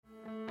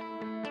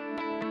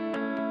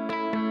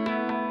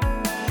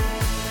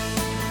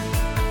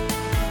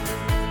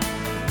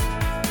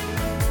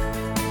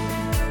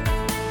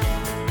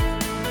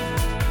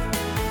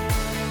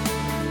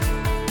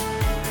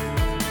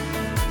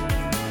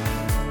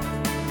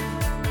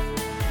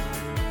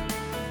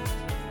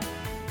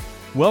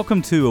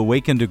Welcome to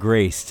Awaken to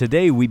Grace.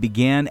 Today we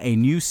began a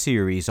new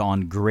series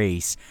on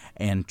grace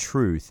and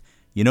truth.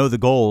 You know, the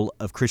goal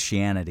of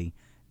Christianity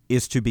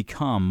is to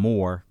become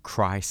more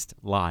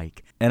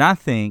Christ-like. And I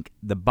think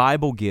the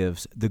Bible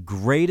gives the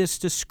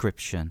greatest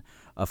description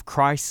of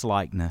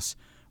Christ-likeness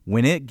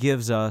when it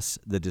gives us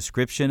the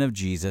description of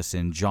Jesus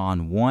in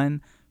John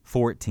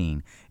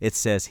 1:14. It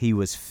says he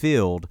was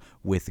filled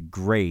with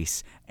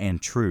grace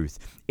and truth.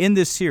 In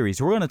this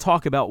series, we're going to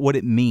talk about what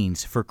it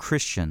means for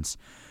Christians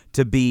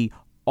to be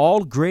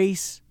all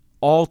grace,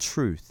 all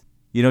truth.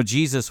 You know,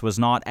 Jesus was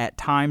not at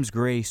times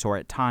grace or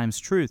at times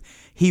truth.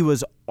 He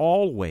was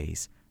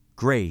always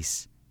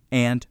grace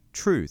and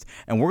truth.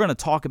 And we're going to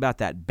talk about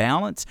that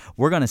balance.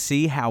 We're going to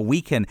see how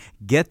we can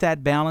get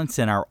that balance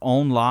in our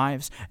own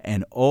lives.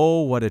 And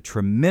oh, what a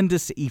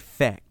tremendous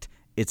effect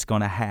it's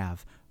going to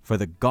have for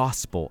the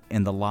gospel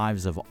in the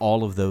lives of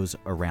all of those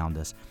around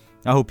us.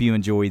 I hope you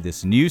enjoy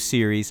this new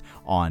series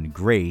on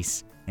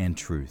grace and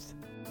truth.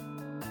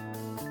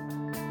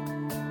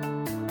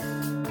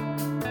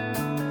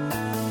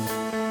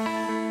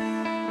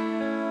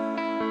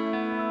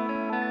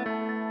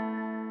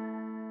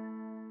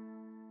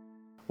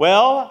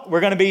 Well, we're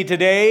going to be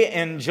today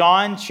in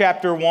John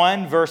chapter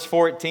 1, verse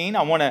 14.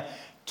 I want to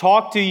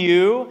talk to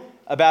you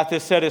about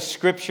this set of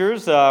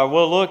scriptures.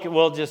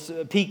 We'll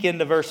just peek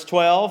into verse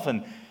 12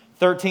 and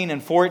 13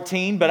 and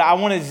 14, but I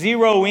want to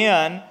zero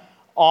in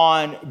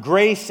on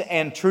grace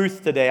and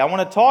truth today. I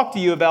want to talk to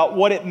you about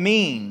what it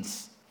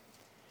means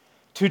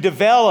to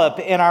develop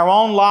in our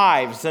own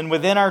lives and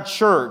within our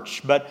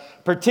church, but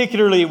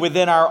particularly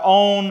within our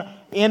own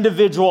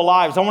individual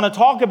lives. I want to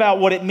talk about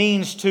what it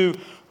means to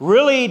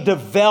really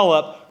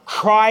develop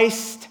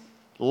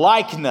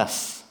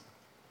Christ-likeness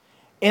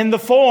in the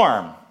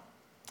form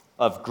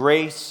of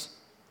grace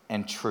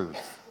and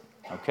truth.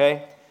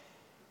 Okay?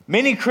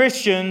 Many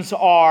Christians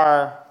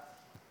are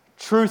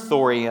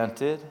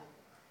truth-oriented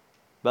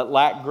but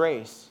lack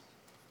grace.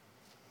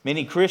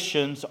 Many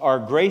Christians are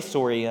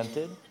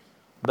grace-oriented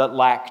but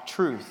lack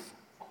truth.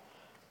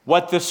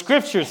 What the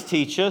Scriptures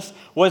teach us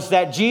was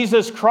that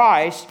Jesus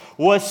Christ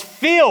was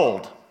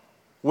filled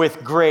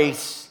with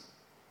grace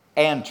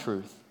and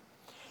truth.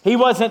 He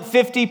wasn't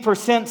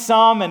 50%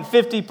 some and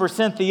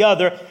 50% the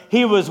other.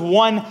 He was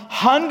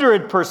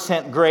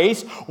 100%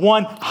 grace,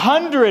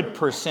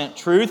 100%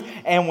 truth.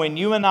 And when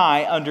you and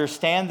I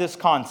understand this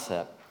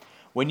concept,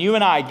 when you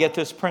and I get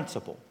this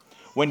principle,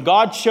 when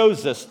God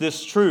shows us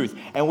this truth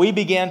and we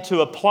begin to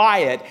apply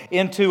it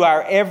into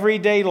our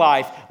everyday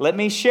life, let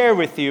me share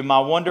with you, my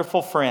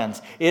wonderful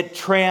friends, it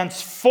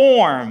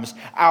transforms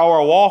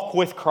our walk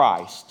with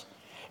Christ.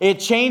 It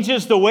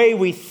changes the way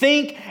we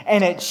think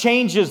and it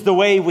changes the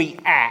way we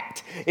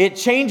act. It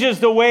changes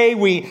the way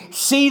we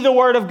see the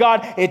Word of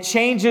God. It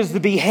changes the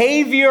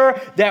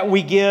behavior that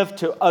we give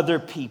to other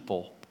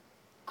people.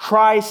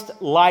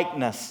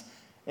 Christ-likeness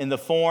in the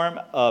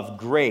form of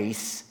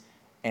grace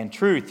and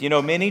truth. You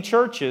know, many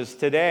churches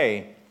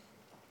today,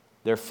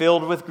 they're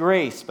filled with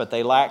grace, but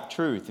they lack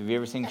truth. Have you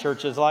ever seen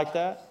churches like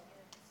that?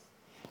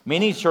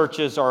 Many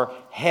churches are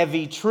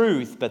heavy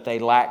truth, but they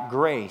lack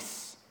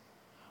grace.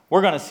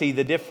 We're going to see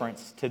the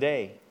difference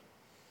today.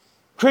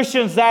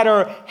 Christians that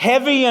are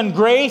heavy in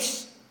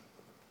grace,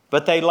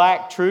 but they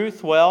lack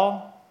truth,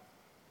 well,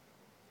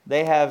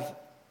 they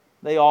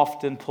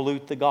often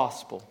pollute the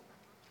gospel.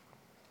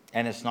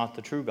 And it's not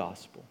the true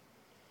gospel.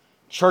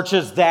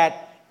 Churches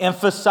that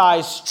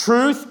emphasize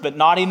truth, but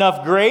not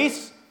enough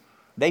grace,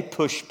 they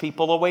push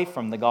people away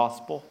from the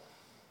gospel.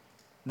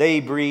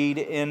 They breed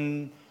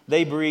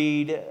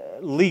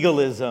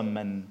legalism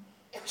and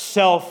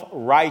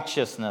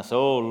self-righteousness.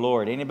 Oh,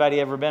 Lord. Anybody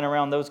ever been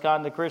around those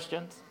kind of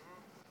Christians?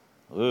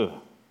 Ugh.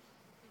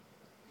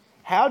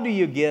 How do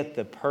you get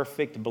the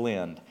perfect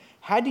blend?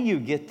 How do you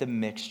get the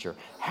mixture?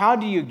 How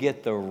do you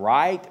get the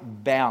right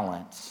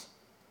balance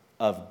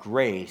of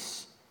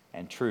grace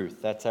and truth?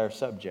 That's our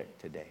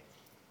subject today.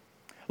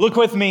 Look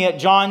with me at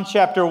John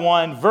chapter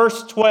 1,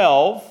 verse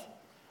 12.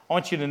 I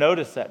want you to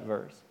notice that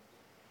verse.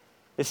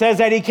 It says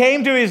that he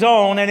came to his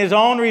own, and his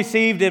own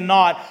received him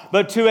not.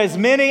 But to as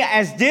many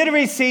as did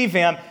receive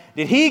him,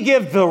 did he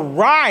give the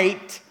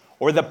right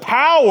or the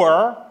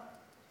power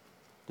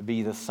to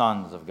be the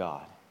sons of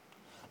God,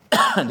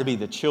 to be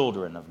the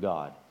children of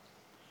God.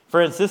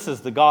 Friends, this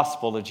is the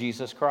gospel of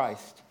Jesus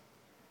Christ.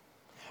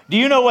 Do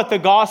you know what the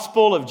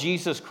gospel of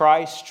Jesus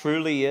Christ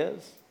truly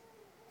is?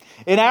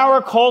 In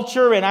our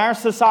culture, in our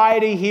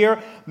society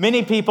here,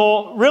 many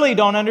people really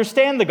don't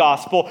understand the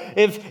gospel.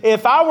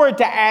 If I were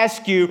to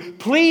ask you,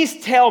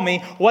 please tell me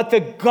what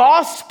the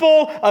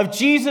gospel of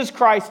Jesus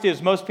Christ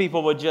is, most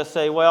people would just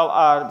say, well,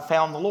 I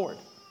found the Lord.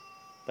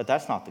 But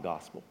that's not the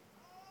gospel.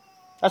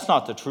 That's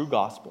not the true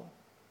gospel.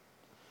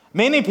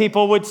 Many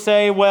people would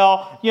say,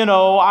 well, you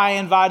know, I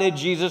invited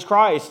Jesus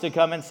Christ to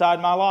come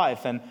inside my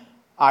life and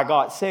I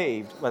got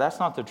saved. Well, that's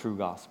not the true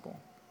gospel.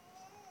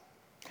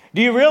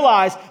 Do you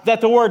realize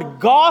that the word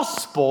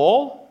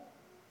gospel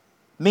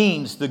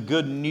means the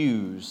good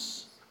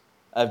news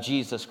of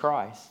Jesus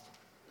Christ?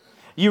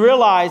 You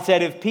realize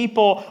that if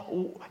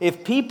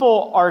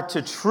people are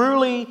to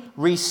truly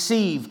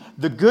receive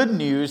the good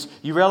news,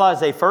 you realize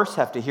they first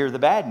have to hear the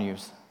bad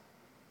news.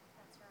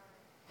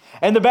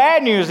 And the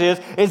bad news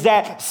is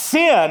that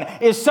sin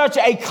is such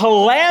a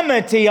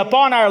calamity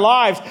upon our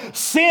lives.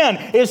 Sin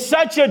is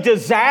such a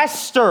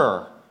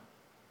disaster.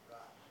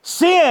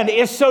 Sin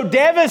is so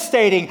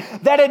devastating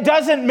that it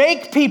doesn't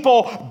make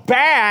people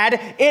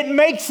bad, it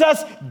makes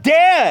us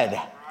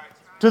dead.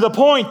 To the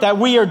point that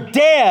we are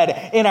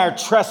dead in our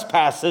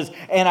trespasses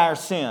and our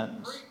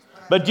sins.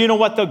 But do you know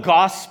what the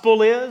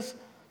gospel is?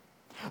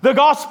 The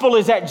gospel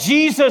is that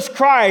Jesus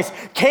Christ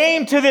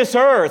came to this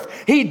earth.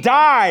 He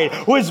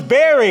died, was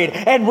buried,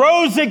 and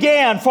rose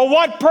again. For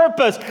what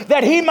purpose?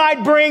 That He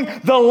might bring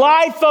the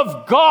life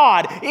of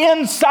God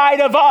inside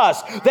of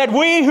us. That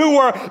we who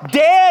were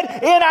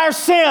dead in our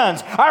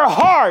sins, our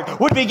heart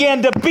would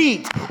begin to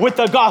beat with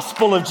the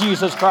gospel of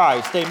Jesus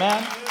Christ.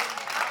 Amen?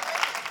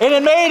 And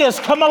it made us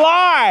come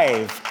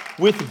alive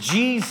with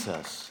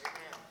Jesus.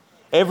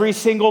 Every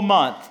single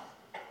month,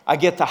 I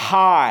get the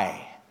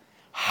high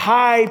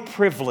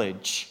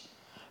privilege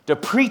to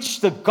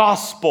preach the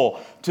gospel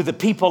to the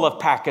people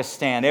of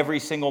Pakistan every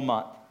single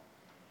month.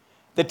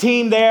 The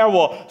team there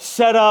will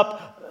set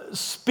up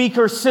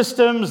speaker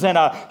systems and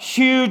a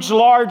huge,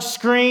 large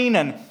screen,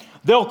 and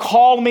they'll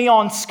call me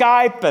on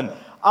Skype, and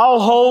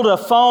I'll hold a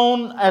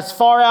phone as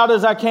far out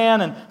as I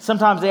can, and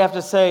sometimes they have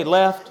to say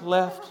left,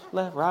 left,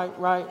 left,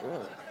 right,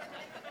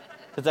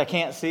 because I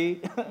can't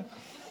see.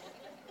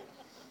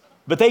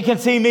 But they can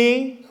see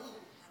me.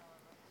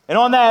 And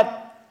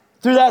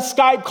through that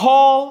Skype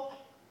call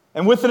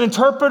and with an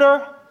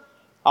interpreter,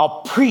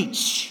 I'll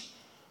preach,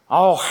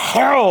 I'll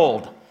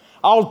herald,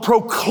 I'll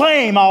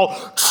proclaim,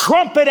 I'll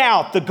trumpet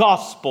out the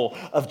gospel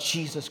of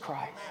Jesus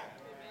Christ.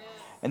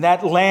 And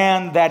that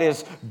land that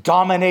is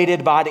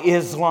dominated by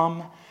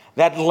Islam,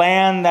 that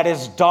land that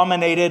is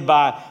dominated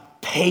by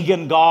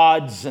pagan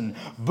gods and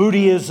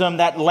Buddhism,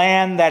 that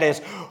land that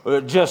is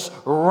just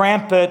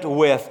rampant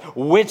with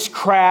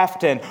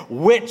witchcraft and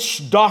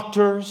witch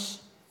doctors,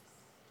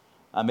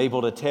 I'm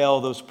able to tell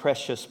those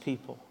precious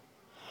people,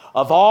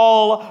 of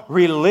all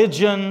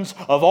religions,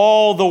 of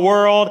all the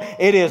world,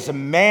 it is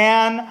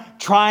man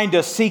trying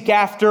to seek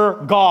after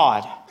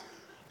God.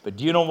 But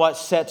do you know what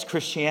sets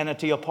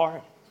Christianity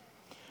apart?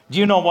 Do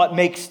you know what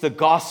makes the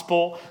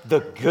gospel, the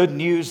good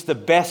news, the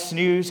best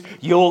news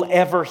you'll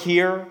ever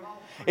hear?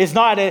 It's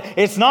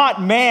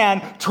not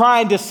man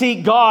trying to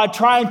seek God,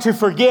 trying to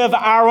forgive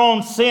our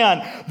own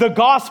sin. The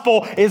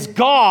gospel is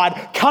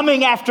God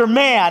coming after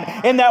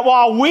man, in that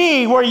while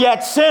we were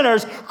yet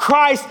sinners,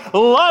 Christ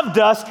loved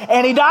us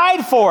and He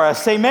died for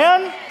us.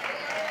 Amen?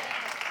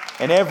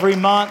 And every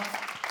month,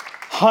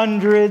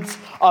 hundreds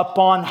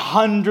upon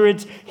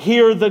hundreds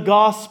hear the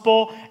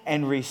gospel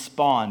and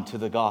respond to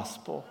the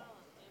gospel.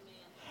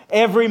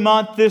 Every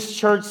month, this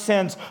church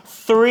sends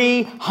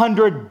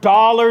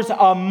 $300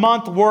 a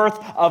month worth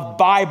of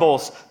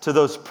Bibles to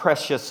those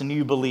precious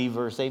new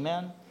believers.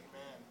 Amen?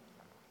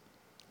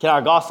 Can I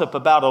gossip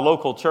about a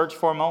local church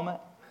for a moment?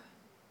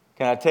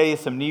 Can I tell you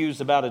some news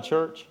about a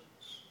church?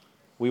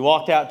 We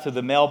walked out to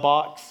the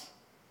mailbox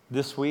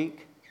this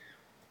week,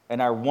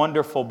 and our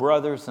wonderful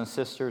brothers and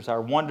sisters, our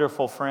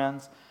wonderful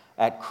friends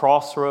at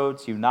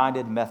Crossroads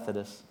United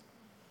Methodist,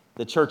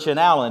 the church in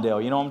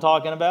Allendale, you know what I'm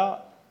talking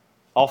about?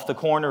 Off the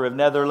corner of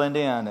Netherland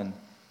Inn and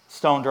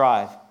Stone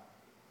Drive.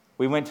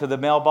 We went to the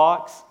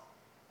mailbox,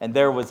 and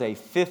there was a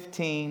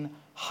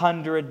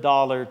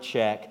 $1,500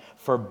 check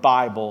for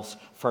Bibles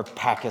for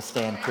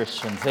Pakistan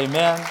Christians.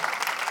 Amen?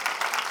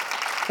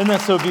 Isn't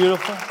that so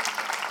beautiful?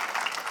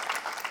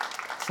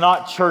 It's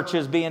not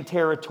churches being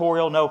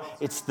territorial. No,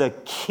 it's the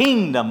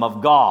kingdom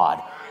of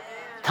God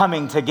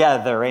coming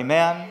together.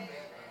 Amen?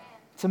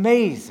 It's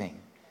amazing.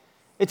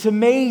 It's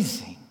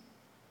amazing.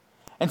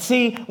 And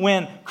see,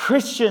 when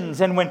Christians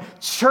and when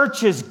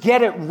churches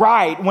get it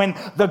right, when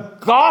the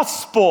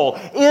gospel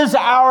is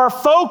our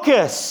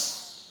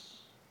focus,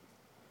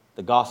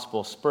 the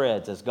gospel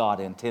spreads as God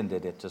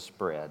intended it to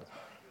spread.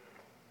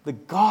 The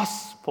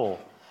gospel.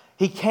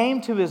 He came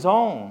to His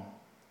own,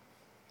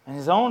 and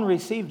His own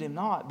received Him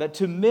not. But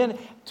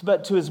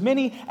to as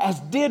many as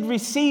did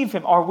receive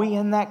Him, are we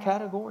in that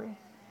category?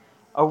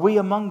 Are we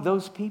among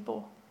those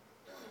people?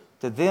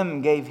 To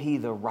them gave He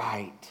the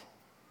right.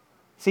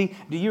 See,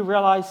 do you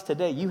realize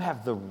today you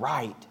have the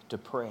right to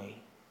pray?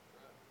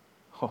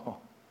 Oh,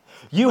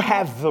 you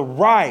have the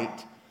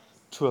right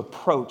to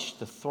approach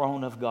the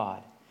throne of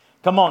God.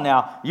 Come on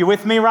now. You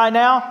with me right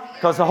now?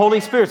 Because the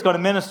Holy Spirit's going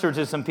to minister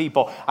to some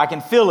people. I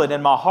can feel it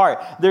in my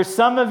heart. There's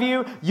some of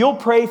you, you'll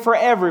pray for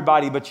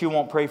everybody, but you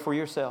won't pray for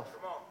yourself.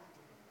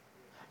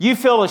 You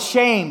feel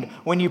ashamed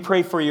when you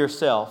pray for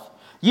yourself.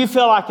 You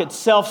feel like it's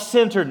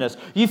self-centeredness.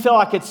 You feel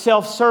like it's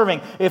self-serving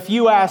if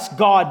you ask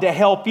God to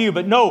help you.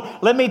 But no,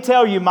 let me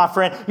tell you, my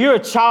friend, you're a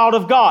child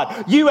of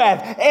God. You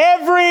have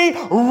every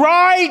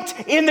right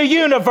in the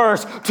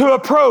universe to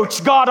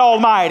approach God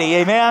Almighty.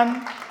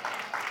 Amen?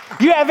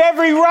 You have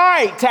every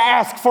right to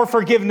ask for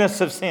forgiveness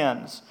of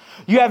sins.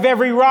 You have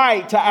every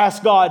right to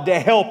ask God to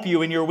help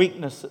you in your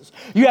weaknesses.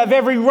 You have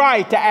every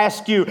right to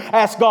ask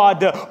God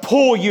to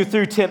pull you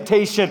through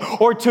temptation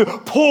or to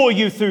pull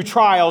you through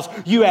trials.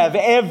 You have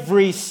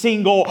every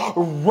single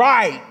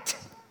right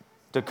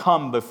to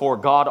come before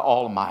God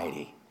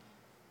Almighty.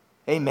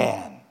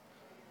 Amen.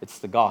 It's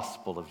the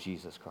gospel of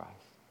Jesus Christ.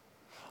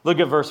 Look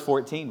at verse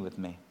 14 with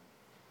me.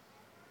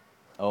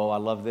 Oh, I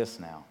love this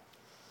now.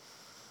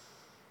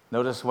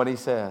 Notice what he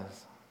says.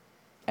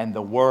 And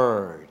the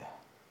Word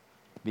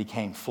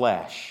became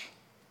flesh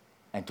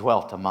and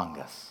dwelt among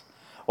us.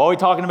 What are we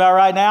talking about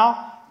right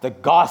now? The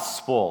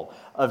gospel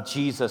of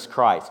Jesus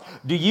Christ.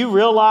 Do you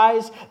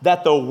realize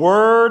that the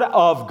Word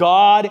of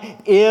God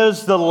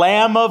is the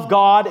Lamb of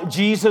God,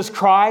 Jesus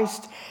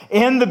Christ?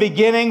 In the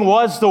beginning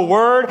was the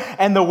Word,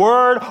 and the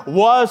Word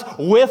was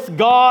with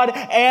God,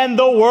 and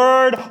the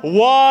Word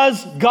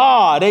was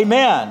God.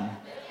 Amen.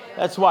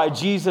 That's why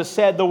Jesus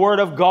said the Word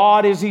of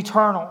God is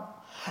eternal.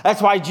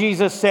 That's why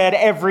Jesus said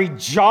every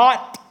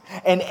jot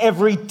and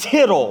every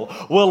tittle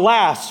will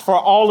last for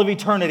all of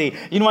eternity.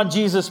 You know what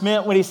Jesus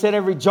meant when he said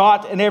every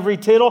jot and every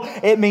tittle?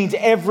 It means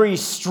every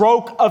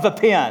stroke of a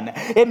pen.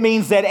 It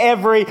means that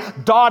every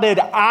dotted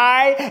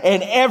I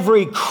and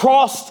every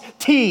crossed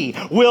T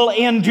will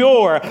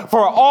endure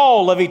for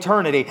all of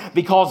eternity,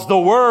 because the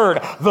Word,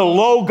 the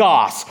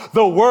Logos,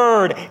 the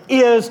Word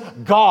is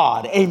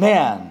God.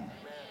 Amen.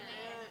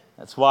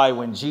 That's why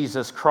when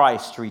Jesus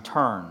Christ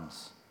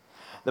returns,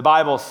 the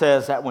Bible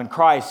says that when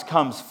Christ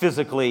comes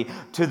physically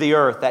to the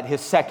earth, at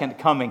his second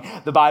coming,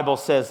 the Bible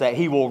says that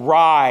he will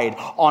ride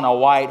on a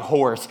white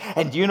horse.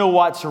 And do you know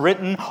what's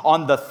written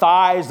on the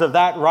thighs of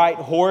that white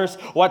horse?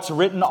 What's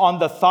written on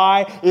the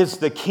thigh is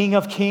the King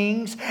of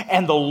Kings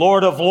and the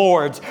Lord of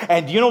Lords.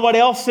 And do you know what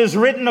else is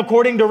written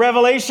according to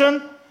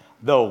Revelation?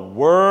 The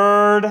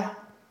Word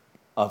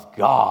of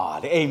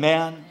God.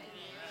 Amen.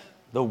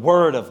 The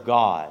Word of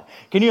God.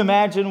 Can you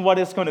imagine what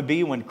it's going to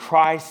be when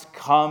Christ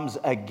comes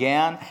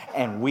again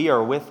and we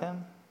are with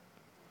Him?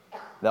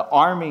 The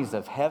armies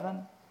of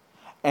heaven,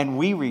 and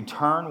we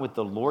return with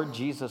the Lord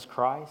Jesus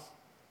Christ.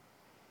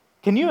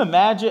 Can you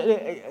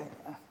imagine?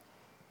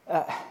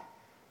 Can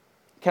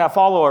I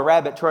follow a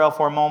rabbit trail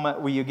for a moment?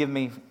 Will you give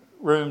me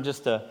room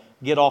just to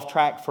get off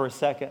track for a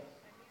second?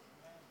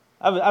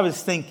 I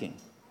was thinking,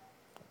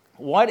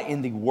 what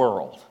in the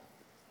world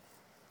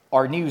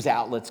are news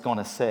outlets going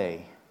to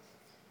say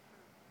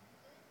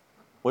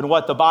when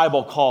what the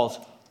Bible calls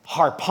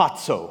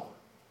harpazo?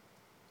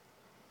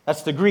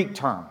 That's the Greek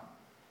term.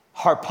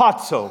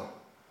 Harpazo,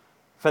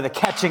 for the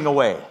catching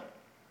away,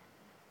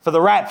 for the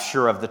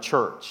rapture of the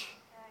church.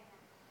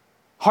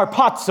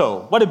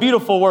 Harpazo, what a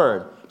beautiful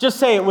word. Just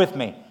say it with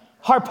me.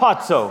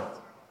 Harpazo.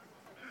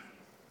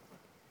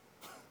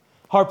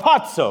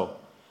 Harpazo.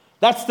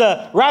 That's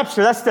the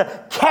rapture. That's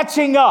the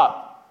catching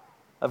up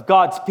of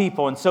God's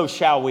people. And so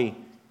shall we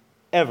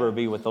ever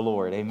be with the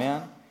Lord.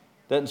 Amen?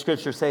 Doesn't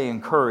Scripture say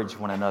encourage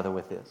one another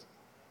with this?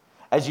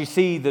 As you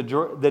see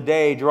the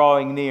day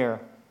drawing near,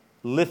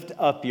 lift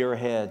up your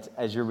heads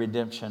as your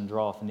redemption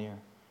draweth near.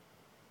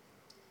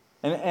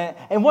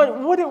 And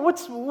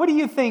what do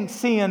you think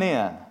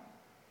CNN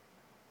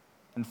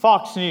and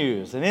Fox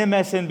News and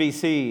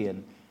MSNBC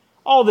and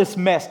all this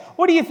mess,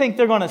 what do you think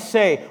they're going to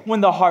say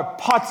when the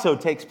harpazo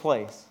takes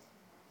place?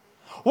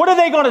 What are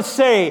they going to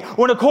say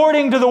when,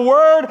 according to the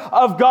Word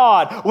of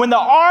God, when the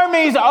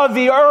armies of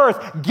the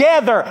earth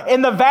gather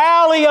in the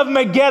valley of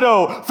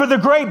Megiddo for the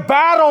great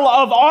battle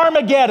of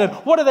Armageddon?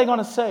 What are they going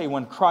to say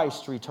when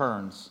Christ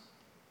returns?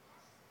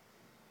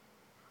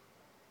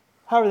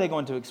 How are they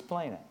going to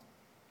explain it?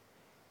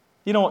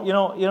 You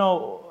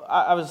know,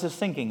 I was just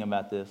thinking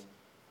about this.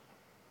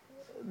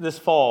 This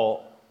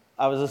fall,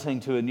 I was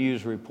listening to a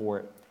news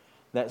report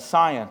that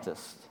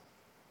scientists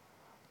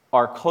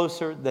are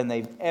closer than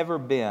they've ever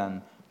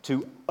been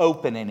to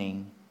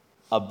opening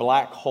a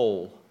black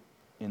hole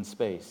in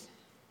space.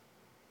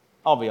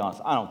 I'll be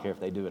honest, I don't care if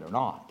they do it or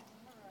not.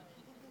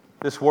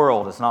 This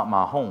world is not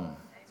my home.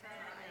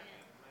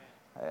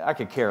 I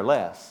could care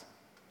less.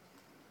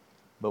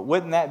 But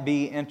wouldn't that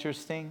be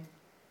interesting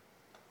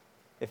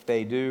if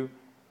they do?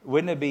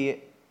 Wouldn't it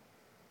be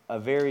a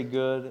very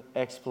good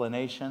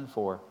explanation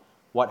for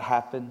what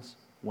happens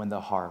when the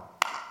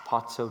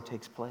harpazo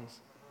takes place?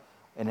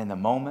 And in the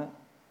moment,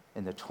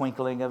 in the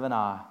twinkling of an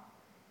eye,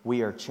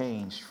 we are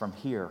changed from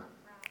here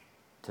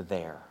to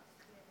there.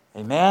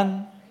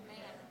 Amen?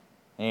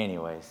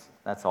 Anyways,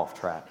 that's off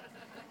track.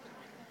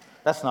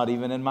 That's not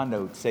even in my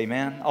notes.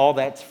 Amen? All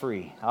that's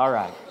free. All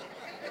right.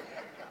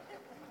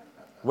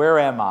 Where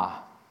am I?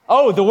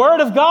 Oh, the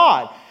Word of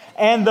God.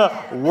 And the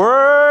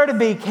Word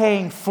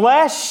became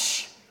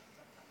flesh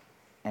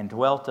and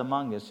dwelt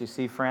among us. You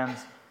see,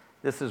 friends,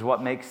 this is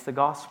what makes the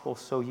gospel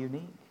so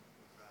unique.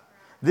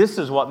 This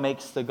is what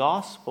makes the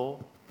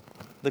gospel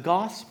the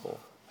gospel.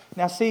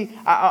 Now, see,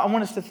 I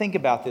want us to think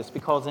about this,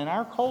 because in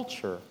our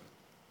culture,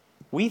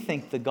 we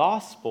think the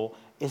gospel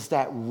is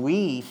that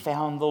we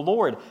found the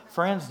Lord.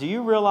 Friends, do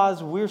you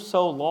realize we're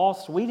so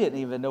lost we didn't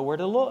even know where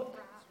to look?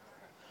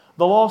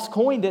 The lost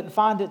coin didn't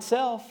find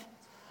itself.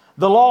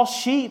 The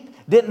lost sheep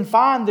didn't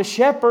find the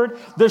shepherd.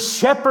 The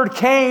shepherd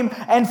came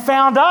and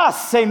found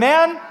us.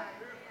 Amen?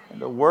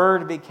 And the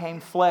Word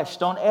became flesh.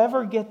 Don't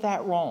ever get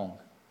that wrong.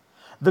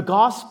 The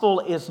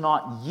gospel is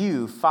not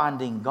you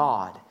finding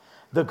God.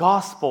 The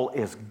gospel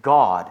is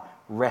God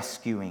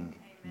rescuing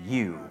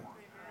you.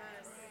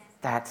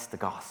 That's the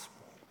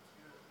gospel.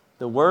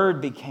 The Word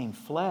became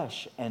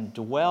flesh and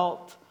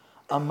dwelt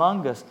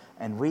among us,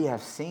 and we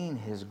have seen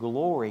His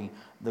glory,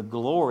 the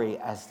glory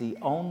as the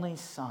only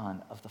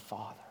Son of the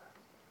Father.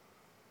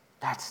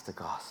 That's the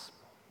gospel.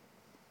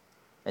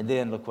 And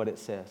then look what it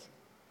says.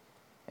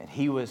 And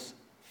He was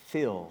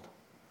filled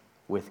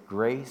with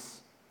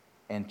grace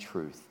and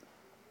truth.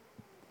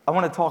 I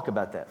want to talk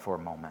about that for a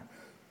moment.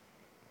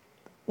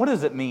 What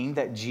does it mean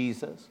that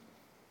Jesus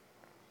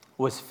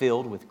was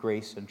filled with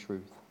grace and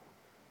truth?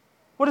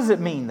 What does it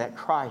mean that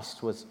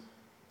Christ was...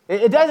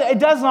 It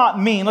does not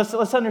mean, let's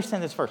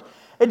understand this first.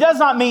 It does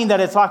not mean that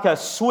it's like a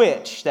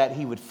switch that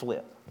He would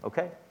flip,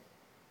 okay?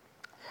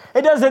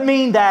 It doesn't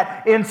mean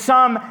that in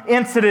some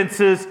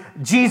incidences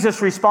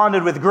Jesus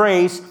responded with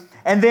grace,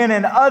 and then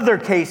in other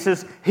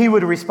cases He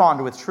would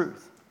respond with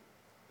truth.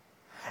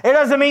 It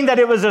doesn't mean that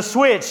it was a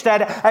switch,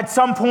 that at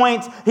some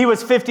point He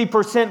was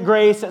 50%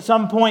 grace, at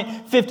some point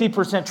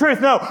 50%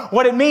 truth. No,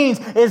 what it means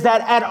is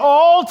that at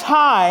all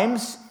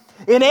times,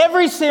 in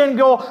every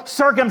single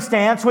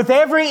circumstance, with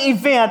every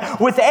event,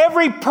 with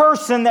every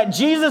person that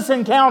Jesus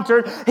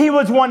encountered, He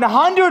was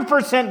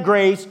 100%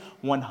 grace,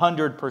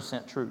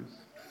 100% truth.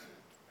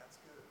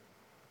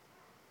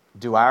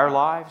 Do our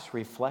lives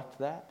reflect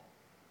that?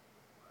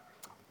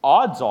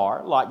 Odds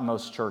are, like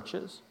most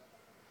churches,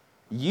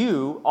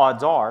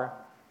 odds are,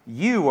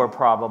 you are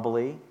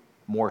probably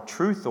more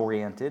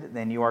truth-oriented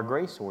than you are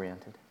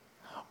grace-oriented.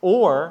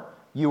 Or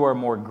you are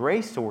more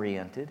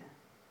grace-oriented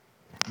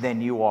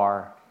than you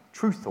are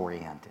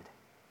truth-oriented.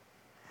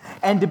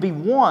 And to be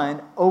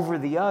one over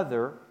the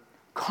other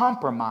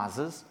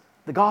compromises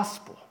the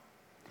gospel.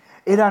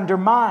 It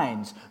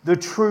undermines the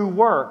true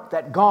work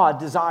that God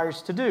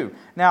desires to do.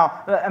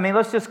 Now,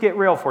 let's just get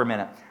real for a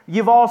minute.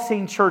 You've all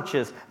seen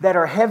churches that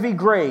are heavy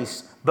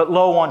grace but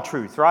low on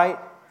truth, right?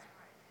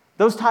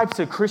 Those types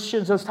of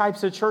Christians, those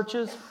types of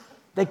churches,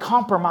 they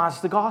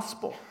compromise the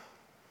gospel.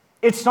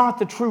 It's not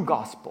the true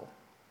gospel.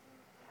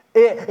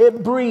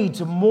 It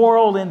breeds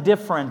moral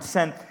indifference,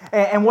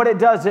 and what it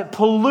does, it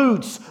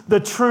pollutes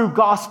the true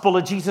gospel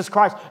of Jesus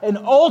Christ. And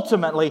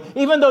ultimately,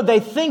 even though they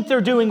think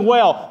they're doing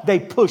well, they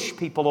push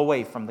people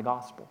away from the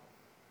gospel.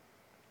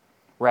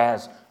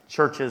 Whereas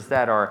churches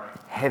that are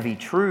heavy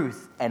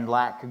truth and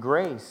lack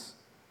grace,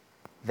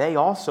 they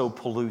also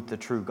pollute the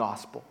true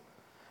gospel.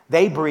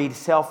 They breed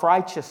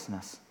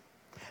self-righteousness.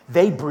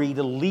 They breed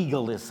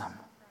legalism.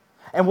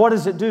 And what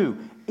does it do?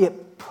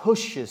 It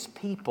pushes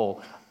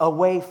people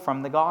away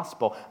from the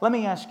gospel. Let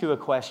me ask you a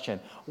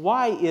question.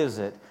 Why is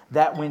it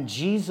that when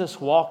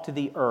Jesus walked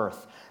the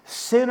earth,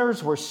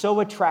 sinners were so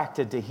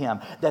attracted to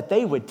Him that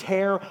they would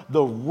tear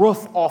the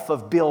roof off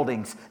of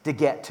buildings to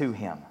get to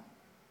Him?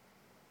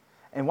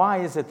 And why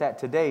is it that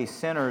today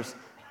sinners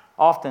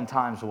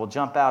oftentimes will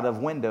jump out of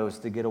windows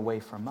to get away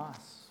from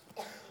us?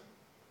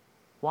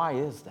 Why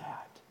is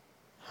that?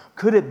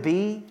 Could it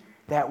be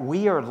that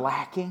we are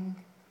lacking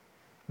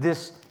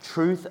this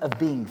truth of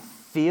being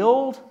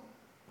filled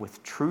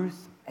with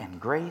truth and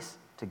grace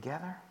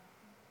together?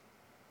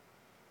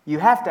 You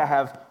have to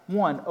have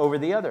one over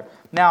the other.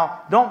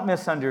 Now, don't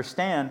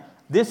misunderstand,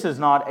 this is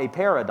not a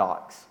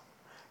paradox.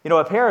 You know,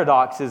 a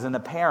paradox is an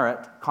apparent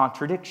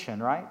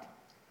contradiction, right?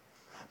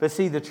 But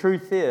see, the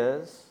truth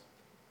is,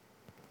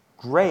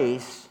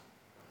 grace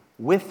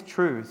with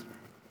truth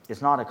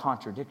is not a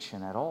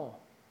contradiction at all.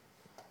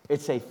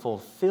 It's a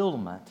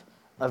fulfillment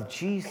of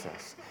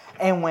Jesus.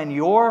 And when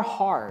your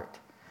heart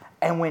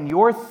and when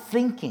your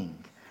thinking,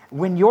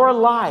 when your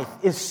life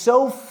is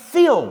so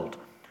filled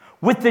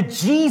with the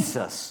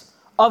Jesus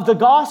of the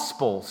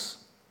Gospels,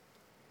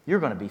 you're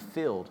going to be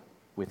filled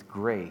with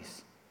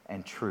grace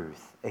and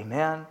truth.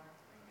 Amen?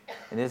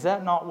 And is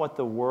that not what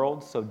the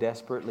world so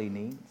desperately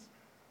needs?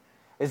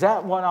 Is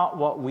that not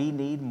what we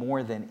need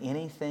more than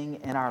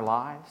anything in our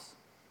lives?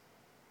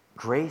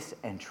 Grace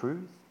and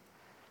truth?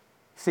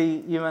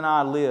 See, you and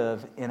I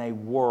live in a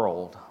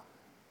world.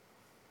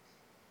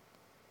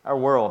 Our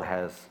world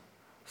has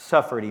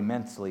suffered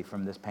immensely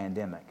from this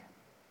pandemic.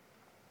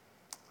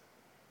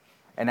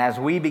 And as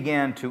we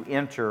begin to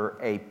enter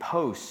a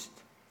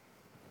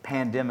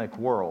post-pandemic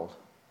world,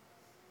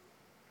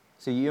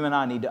 see, you and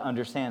I need to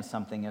understand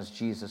something as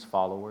Jesus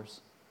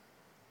followers.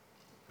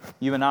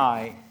 You and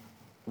I,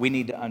 we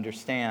need to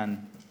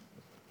understand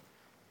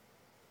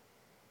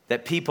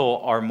that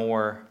people are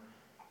more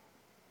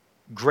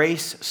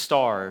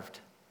grace-starved.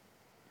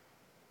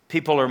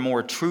 People are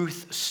more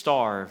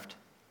truth-starved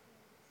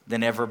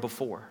than ever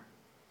before.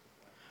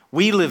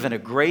 We live in a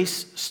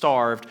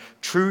grace-starved,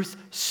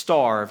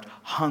 truth-starved,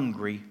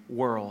 hungry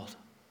world.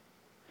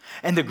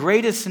 And the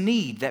greatest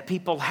need that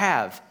people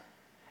have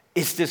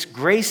is this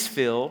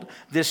grace-filled,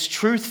 this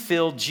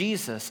truth-filled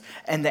Jesus,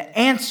 and the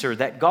answer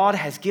that God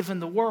has given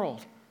the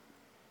world.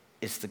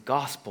 is the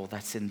gospel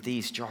that's in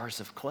these jars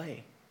of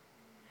clay.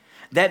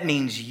 That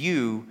means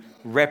you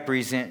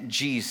represent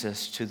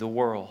Jesus to the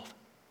world.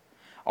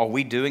 Are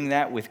we doing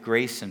that with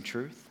grace and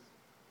truth?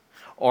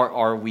 Or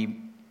are we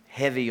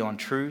heavy on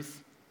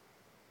truth,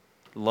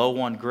 low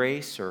on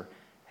grace, or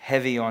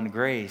heavy on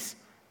grace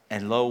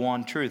and low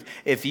on truth?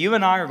 If you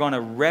and I are going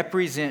to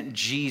represent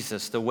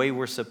Jesus the way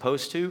we're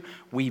supposed to,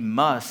 we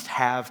must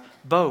have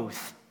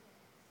both.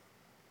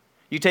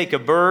 You take a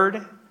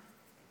bird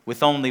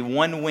with only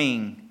one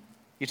wing.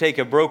 You take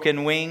a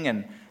broken wing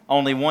and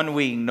only one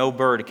wing, no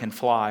bird can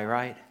fly,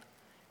 right?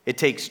 It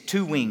takes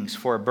two wings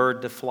for a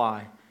bird to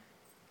fly.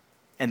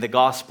 And the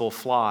gospel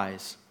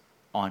flies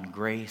on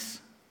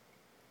grace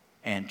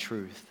and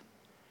truth.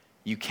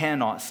 You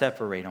cannot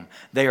separate them.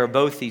 They are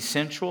both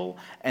essential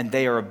and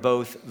they are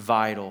both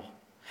vital.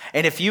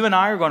 And if you and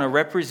I are going to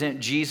represent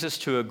Jesus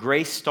to a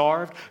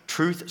grace-starved,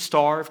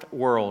 truth-starved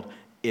world,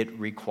 it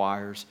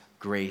requires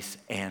grace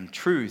and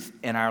truth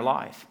in our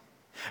life.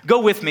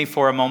 Go with me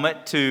for a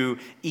moment to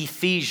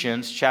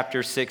Ephesians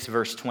chapter 6,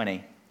 verse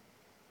 20.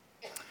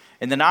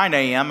 In the 9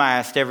 a.m., I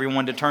asked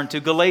everyone to turn to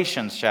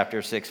Galatians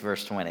chapter 6,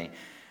 verse 20.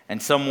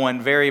 And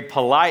someone very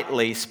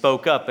politely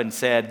spoke up and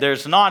said,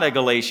 there's not a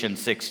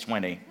Galatians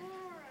 6:20.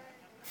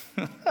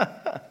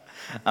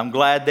 I'm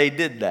glad they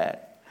did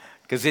that,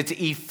 because it's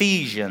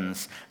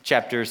Ephesians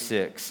chapter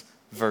 6,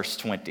 verse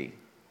 20.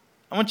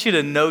 I want you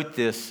to note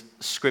this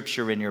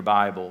scripture in your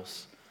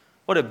Bibles.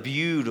 What a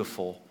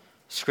beautiful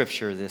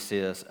scripture this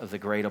is of the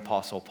great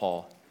apostle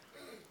Paul.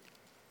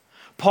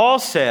 Paul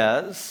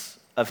says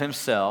of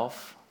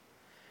himself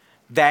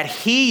that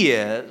he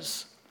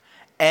is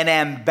an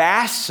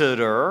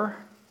ambassador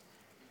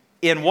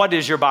in, what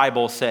does your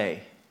Bible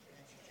say?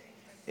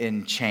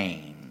 In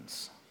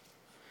chains.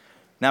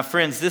 Now,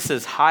 friends, this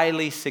is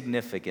highly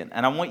significant,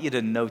 and I want you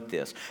to note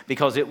this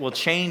because it will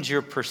change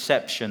your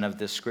perception of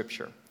this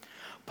scripture.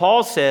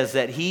 Paul says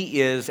that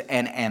he is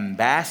an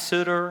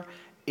ambassador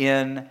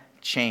in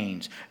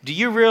chains. Do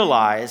you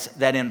realize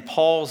that in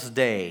Paul's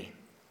day,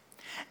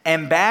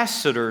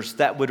 ambassadors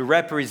that would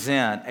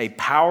represent a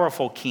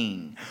powerful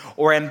king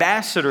or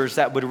ambassadors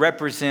that would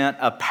represent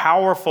a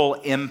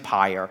powerful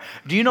empire,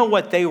 do you know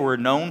what they were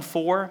known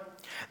for?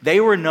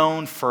 They were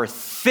known for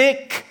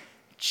thick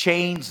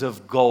chains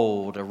of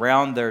gold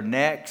around their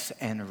necks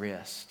and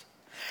wrists.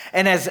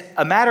 And as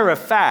a matter of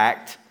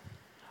fact,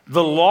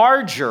 the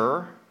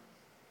larger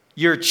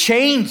your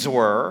chains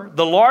were,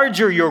 the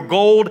larger your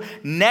gold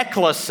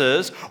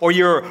necklaces or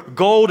your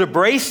gold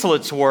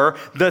bracelets were,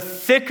 the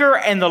thicker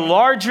and the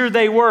larger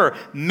they were,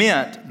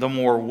 meant the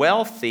more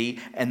wealthy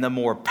and the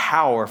more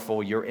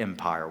powerful your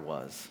empire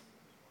was.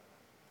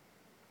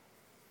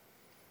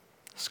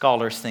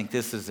 Scholars think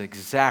this is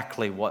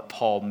exactly what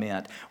Paul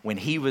meant when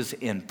he was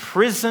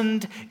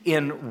imprisoned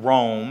in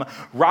Rome,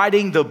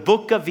 writing the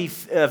book of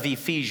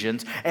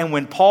Ephesians, and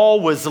when Paul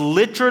was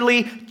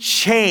literally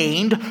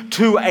chained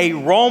to a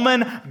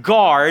Roman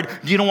guard.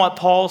 Do you know what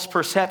Paul's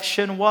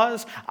perception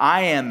was?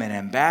 I am an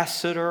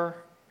ambassador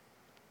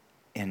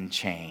in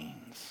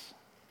chains.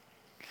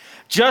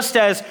 Just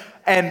as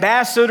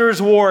ambassadors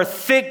wore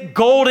thick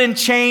golden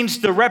chains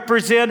to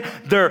represent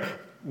their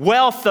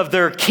wealth of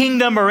their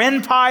kingdom or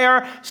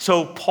empire,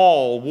 so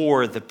Paul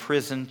wore the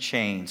prison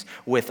chains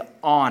with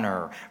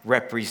honor,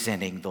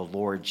 representing the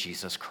Lord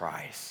Jesus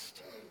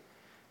Christ.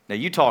 Now,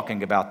 you're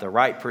talking about the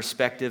right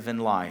perspective in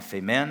life,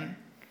 amen?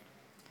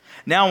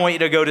 Now I want you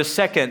to go to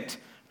 2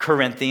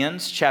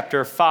 Corinthians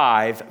chapter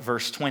 5,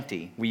 verse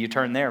 20. Will you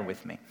turn there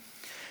with me?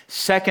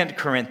 2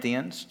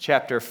 Corinthians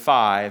chapter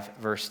 5,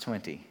 verse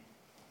 20.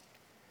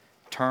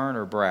 Turn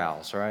or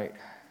browse, right?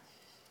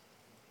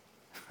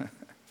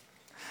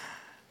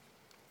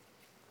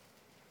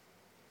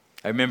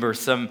 I remember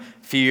some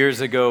few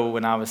years ago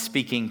when I was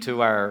speaking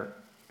to our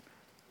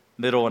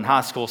middle and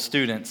high school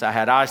students. I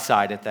had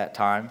eyesight at that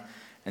time,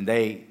 and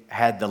they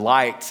had the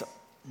lights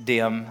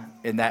dim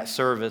in that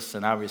service,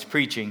 and I was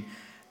preaching,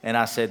 and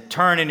I said,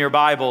 turn in your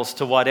Bibles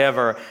to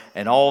whatever,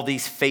 and all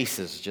these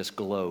faces just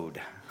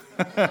glowed.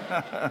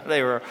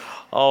 They were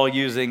all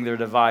using their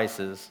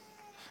devices.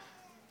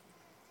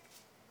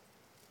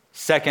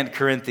 2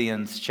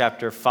 Corinthians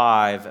chapter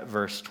 5,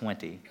 verse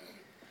 20.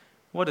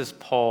 What does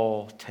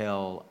Paul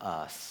tell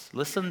us?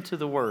 Listen to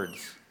the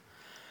words.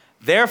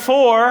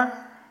 Therefore,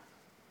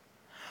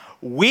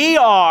 we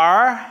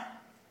are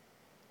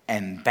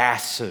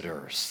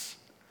ambassadors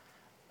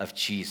of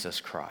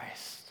Jesus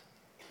Christ.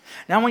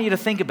 Now I want you to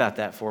think about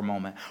that for a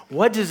moment.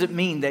 What does it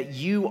mean that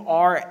you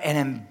are an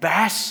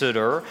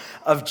ambassador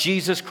of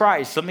Jesus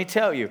Christ? Let me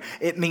tell you,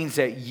 it means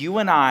that you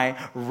and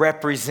I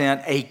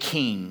represent a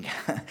king.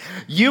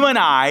 You and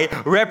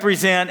I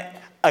represent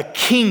a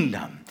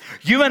kingdom.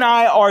 You and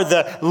I are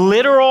the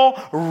literal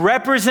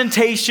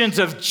representations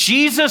of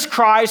Jesus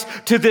Christ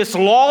to this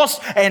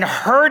lost and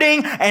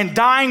hurting and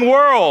dying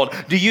world.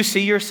 Do you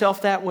see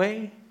yourself that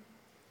way?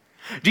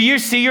 Do you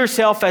see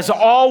yourself as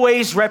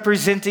always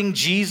representing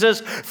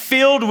Jesus,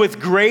 filled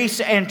with grace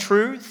and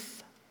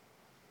truth?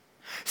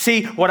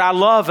 See, what I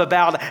love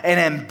about an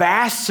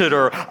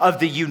ambassador of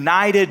the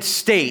United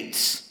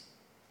States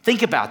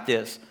Think about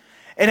this.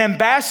 An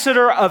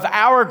ambassador of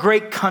our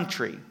great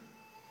country.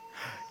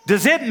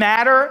 Does it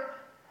matter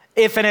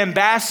if an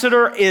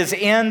ambassador is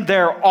in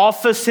their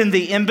office in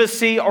the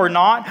embassy or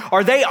not?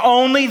 Are they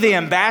only the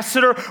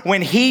ambassador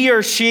when he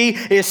or she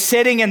is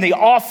sitting in the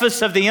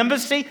office of the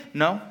embassy?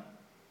 No.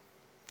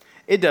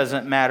 It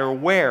doesn't matter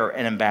where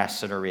an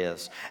ambassador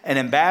is. An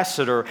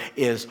ambassador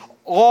is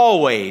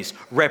always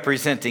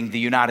representing the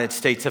United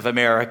States of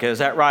America. Is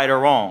that right or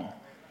wrong?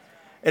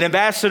 An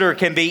ambassador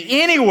can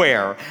be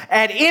anywhere,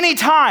 at any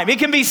time. He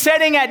can be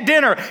sitting at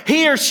dinner.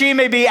 He or she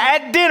may be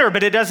at dinner,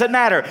 but it doesn't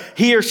matter.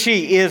 He or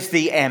she is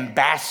the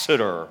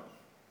ambassador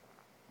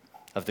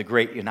of the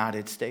great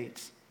United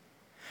States.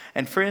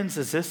 And friends,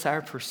 is this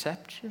our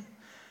perception?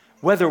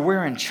 Whether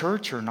we're in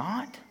church or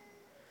not,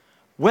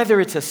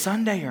 whether it's a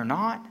Sunday or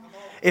not,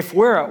 if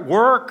we're at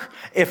work,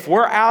 if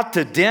we're out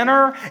to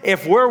dinner,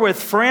 if we're with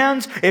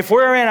friends, if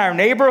we're in our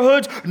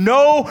neighborhoods,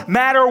 no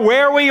matter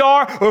where we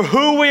are or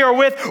who we are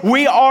with,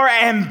 we are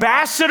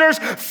ambassadors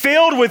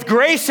filled with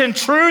grace and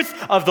truth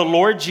of the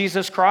Lord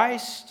Jesus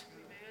Christ.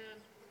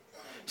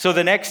 So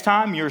the next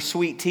time your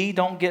sweet tea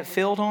don't get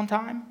filled on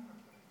time,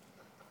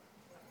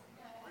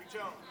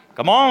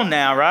 come on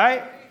now,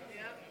 right?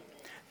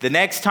 The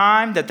next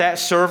time that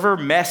server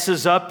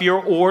messes up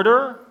your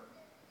order,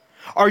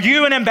 are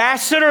you an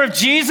ambassador of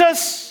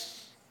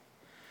Jesus?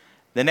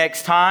 The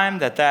next time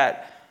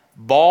that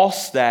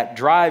boss that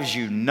drives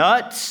you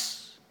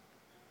nuts,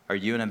 are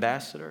you an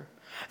ambassador?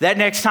 That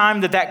next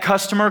time that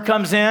customer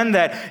comes in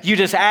that you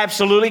just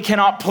absolutely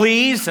cannot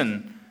please,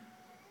 and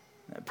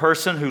that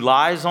person who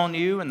lies on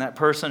you and that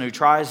person who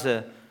tries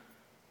to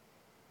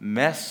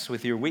mess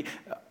with your week,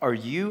 are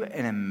you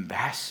an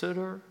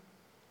ambassador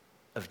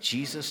of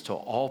Jesus to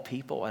all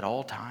people at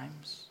all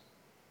times?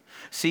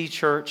 See,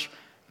 church,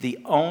 the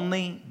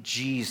only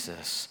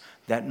Jesus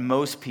that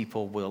most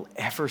people will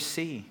ever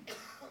see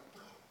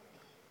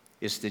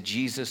is the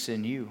Jesus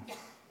in you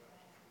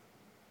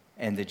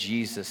and the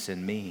Jesus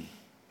in me.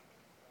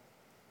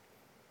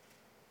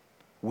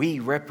 We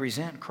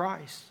represent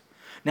Christ.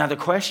 Now the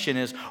question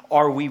is,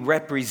 are we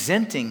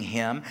representing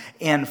Him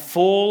in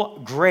full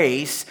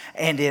grace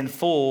and in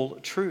full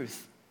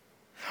truth?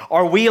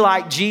 Are we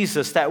like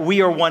Jesus, that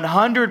we are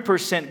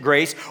 100%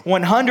 grace,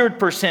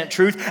 100%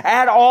 truth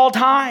at all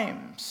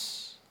times?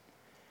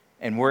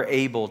 And we're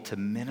able to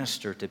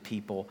minister to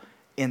people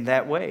in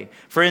that way.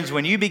 Friends,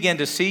 when you begin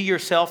to see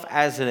yourself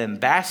as an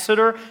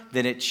ambassador,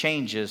 then it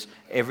changes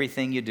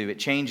everything you do. It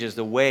changes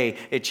the way,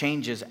 it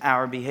changes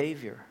our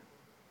behavior.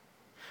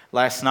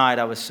 Last night,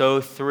 I was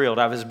so thrilled.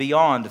 I was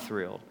beyond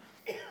thrilled.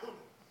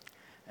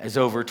 As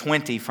over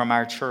 20 from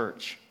our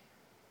church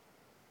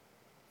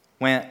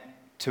went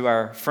to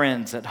our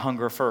friends at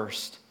Hunger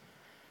First.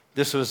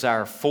 This was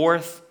our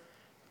 4th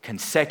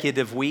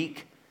consecutive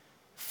week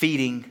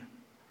feeding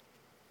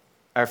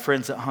our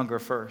friends at Hunger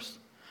First.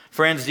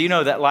 Friends, do you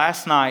know that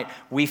last night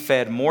we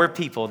fed more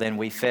people than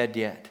we fed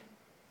yet?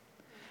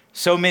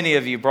 So many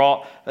of you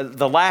brought,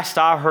 the last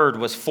I heard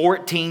was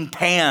 14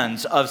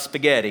 pans of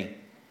spaghetti.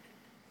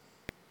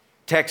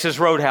 Texas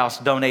Roadhouse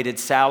donated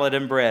salad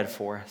and bread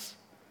for us.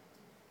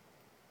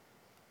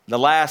 The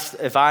last,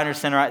 if I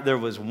understand right, there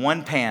was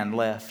 1 pan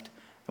left,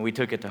 and we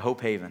took it to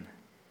Hope Haven.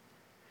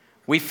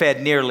 We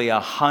fed nearly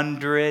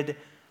 100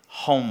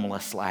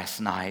 homeless last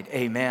night.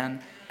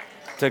 Amen.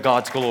 To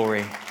God's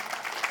glory.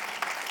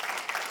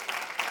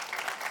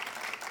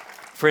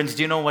 Friends,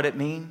 do you know what it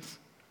means?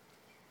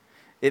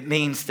 It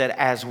means that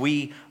as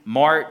we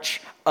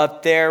march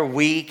up there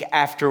week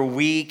after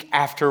week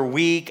after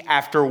week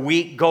after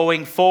week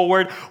going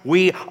forward,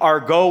 we are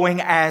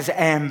going as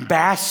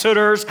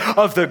ambassadors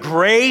of the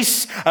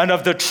grace and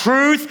of the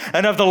truth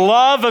and of the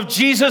love of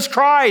Jesus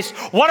Christ.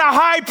 What a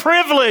high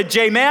privilege,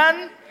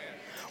 amen?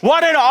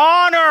 What an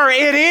honor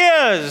it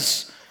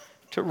is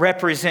to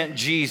represent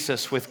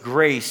Jesus with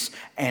grace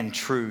and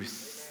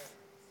truth.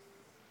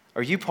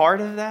 Are you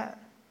part of that?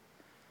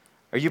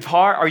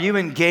 Are you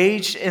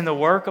engaged in the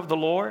work of the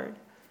Lord?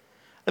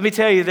 Let me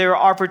tell you, there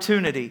are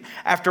opportunity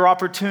after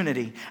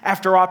opportunity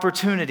after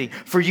opportunity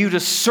for you to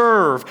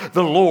serve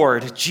the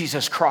Lord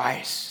Jesus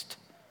Christ.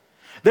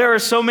 There are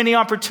so many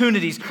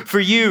opportunities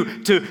for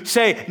you to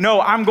say, no,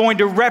 I'm going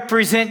to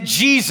represent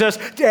Jesus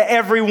to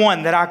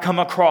everyone that I come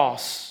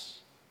across.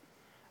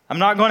 I'm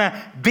not going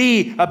to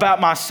be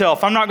about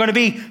myself. I'm not going to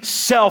be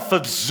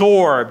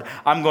self-absorbed.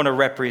 I'm going to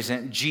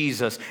represent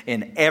Jesus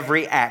in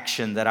every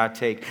action that I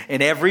take,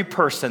 in every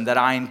person that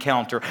I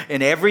encounter,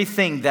 in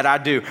everything that I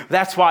do.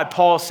 That's why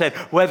Paul said,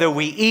 whether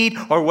we eat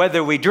or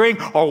whether we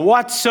drink or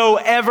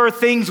whatsoever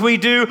things we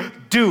do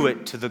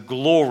it to the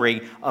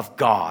glory of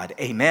God.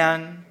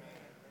 Amen.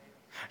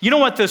 You know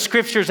what the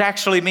scriptures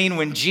actually mean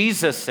when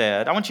Jesus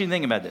said, I want you to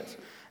think about this.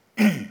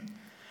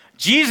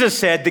 Jesus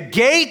said, the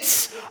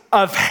gates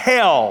of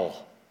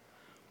hell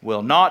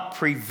will not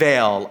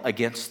prevail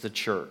against the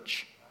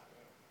church.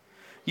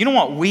 You know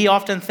what we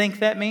often think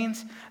that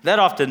means? That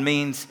often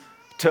means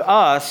to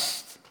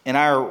us, in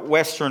our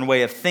Western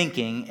way of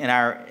thinking, in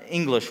our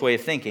English way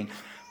of thinking,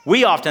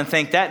 we often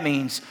think that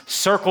means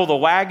circle the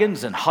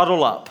wagons and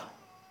huddle up.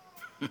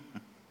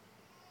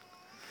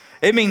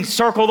 It means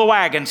circle the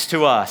wagons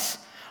to us.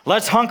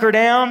 Let's hunker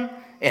down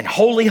in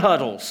holy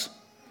huddles,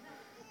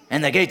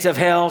 and the gates of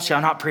hell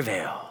shall not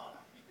prevail.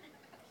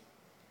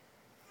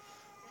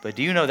 But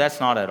do you know that's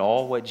not at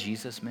all what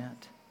Jesus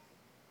meant?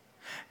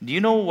 Do you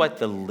know what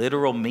the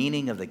literal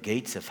meaning of the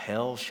gates of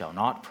hell shall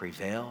not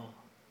prevail?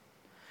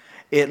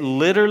 It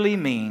literally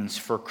means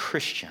for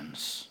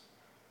Christians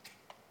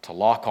to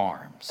lock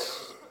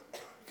arms.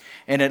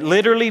 And it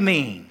literally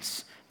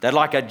means that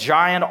like a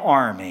giant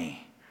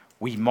army,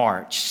 we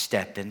march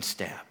step in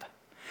step.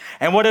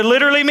 And what it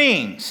literally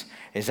means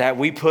is that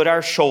we put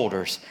our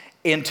shoulders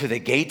into the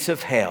gates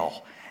of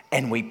hell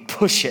and we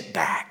push it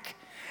back.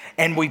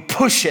 And we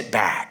push it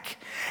back.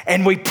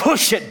 And we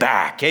push it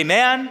back.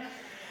 Amen?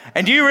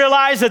 And do you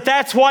realize that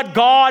that's what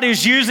God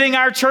is using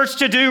our church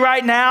to do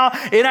right now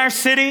in our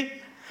city?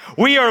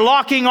 We are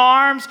locking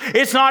arms.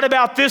 It's not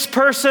about this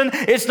person.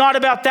 It's not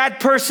about that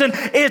person.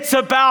 It's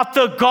about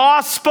the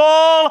gospel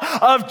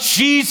of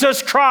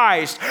Jesus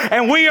Christ.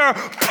 And we are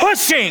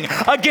pushing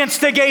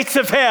against the gates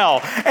of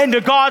hell. And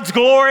to God's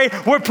glory,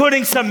 we're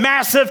putting some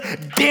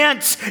massive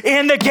dents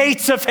in the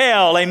gates of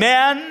hell.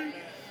 Amen?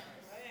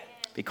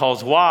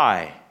 Because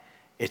why?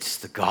 It's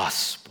the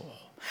gospel.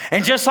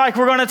 And just like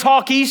we're going to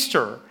talk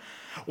Easter,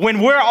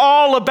 when we're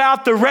all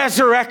about the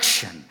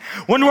resurrection,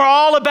 when we're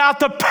all about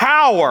the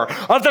power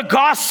of the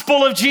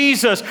gospel of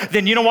Jesus,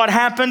 then you know what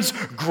happens?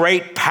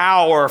 Great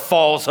power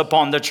falls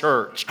upon the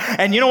church.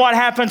 And you know what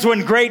happens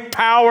when great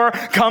power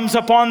comes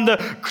upon the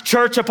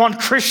church, upon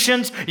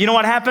Christians? You know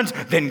what happens?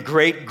 Then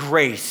great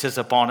grace is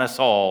upon us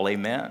all.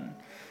 Amen.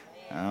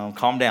 Oh,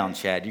 calm down,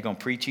 Chad. You're going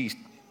to preach Easter.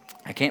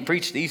 I can't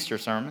preach the Easter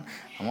sermon.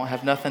 I won't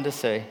have nothing to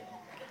say.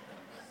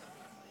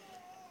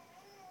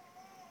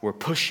 We're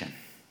pushing.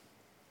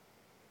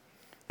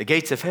 The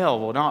gates of hell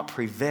will not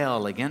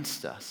prevail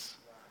against us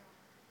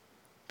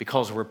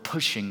because we're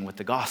pushing with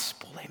the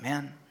gospel.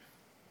 Amen.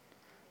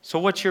 So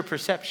what's your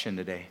perception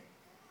today?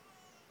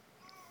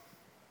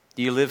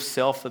 Do you live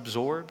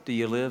self-absorbed? Do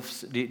you live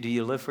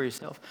for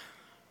yourself?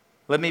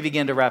 Let me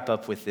begin to wrap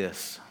up with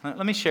this.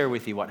 Let me share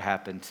with you what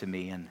happened to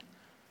me, and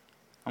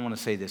I want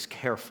to say this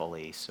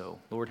carefully, so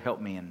Lord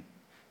help me in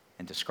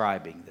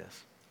describing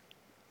this.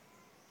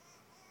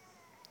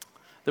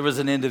 There was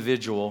an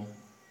individual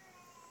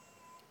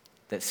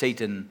that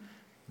Satan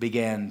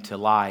began to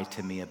lie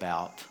to me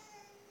about.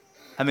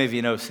 How many of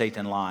you know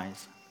Satan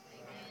lies?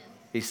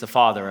 He's the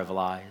father of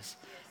lies.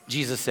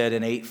 Jesus said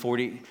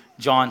in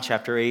John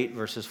chapter 8,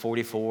 verses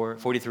 44,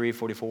 43,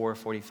 44,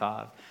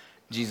 45,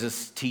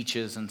 Jesus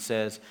teaches and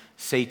says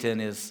Satan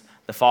is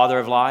the father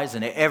of lies,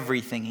 and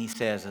everything he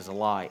says is a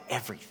lie.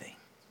 Everything.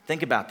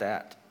 Think about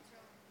that.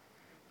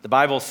 The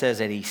Bible says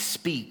that he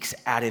speaks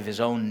out of his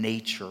own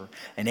nature,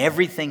 and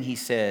everything he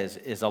says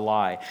is a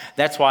lie.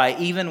 That's why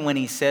even when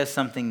he says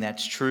something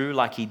that's true,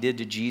 like he did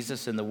to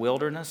Jesus in the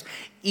wilderness,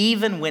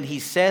 even when he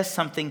says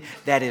something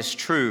that is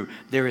true,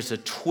 there is a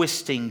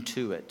twisting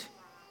to it.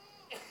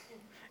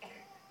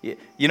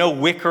 You know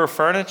wicker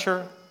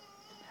furniture?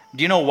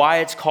 Do you know why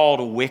it's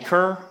called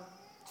wicker?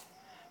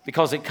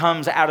 Because it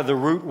comes out of the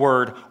root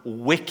word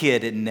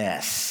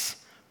wickedness,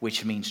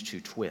 which means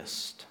to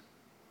twist.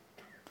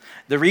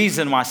 The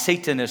reason why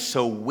Satan is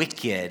so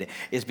wicked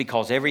is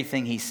because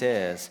everything he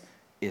says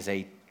is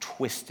a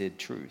twisted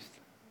truth.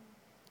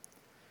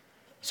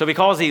 So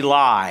because he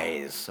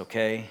lies,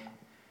 okay,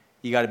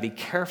 you got to be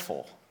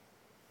careful.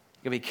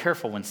 You got to be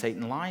careful when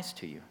Satan lies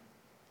to you.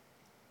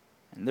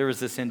 And there was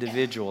this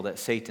individual that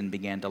Satan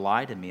began to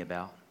lie to me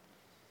about.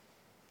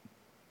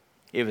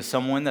 It was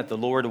someone that the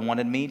Lord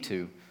wanted me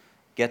to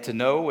get to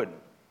know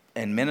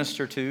and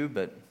minister to,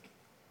 but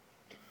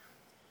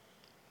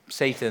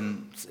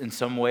Satan in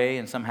some way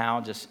and somehow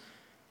just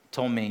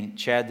told me,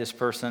 Chad, this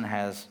person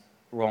has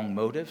wrong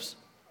motives.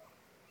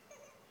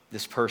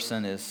 This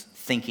person is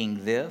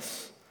thinking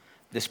this.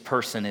 This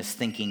person is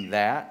thinking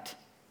that.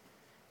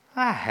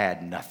 I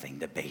had nothing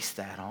to base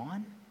that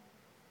on.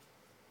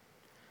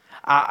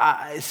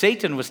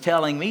 Satan was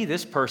telling me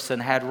this person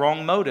had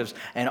wrong motives,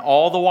 and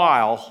all the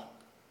while,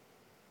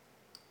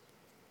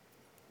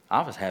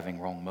 I was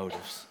having wrong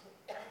motives.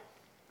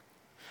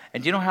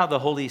 And do you know how the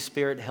Holy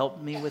Spirit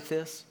helped me with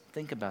this?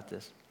 Think about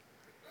this.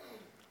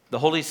 The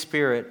Holy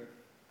Spirit,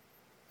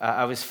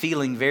 I was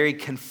feeling very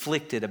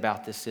conflicted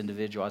about this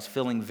individual. I was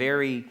feeling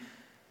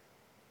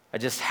it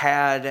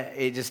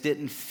just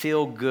didn't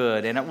feel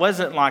good. And it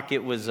wasn't like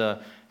it was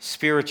a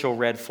spiritual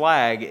red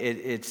flag.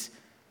 It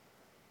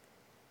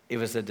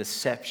was a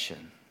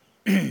deception.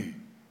 And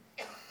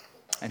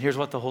here's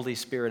what the Holy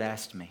Spirit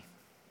asked me.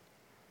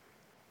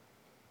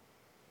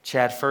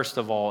 Chad, first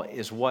of all,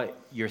 is what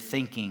you're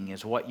thinking,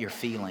 is what you're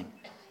feeling.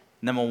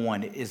 Number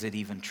one, is it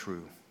even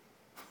true?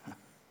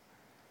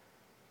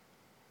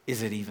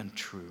 Is it even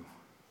true?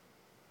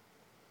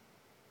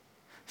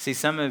 See,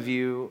 some of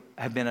you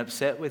have been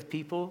upset with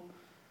people.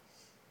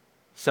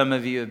 Some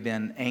of you have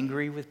been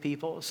angry with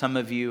people. Some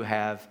of you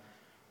have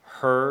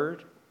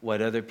heard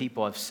what other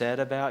people have said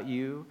about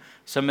you.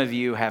 Some of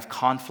you have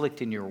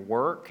conflict in your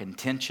work and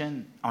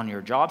tension on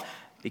your job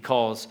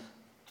because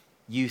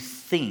you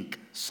think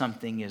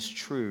something is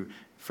true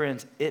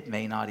friends, it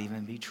may not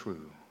even be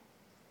true.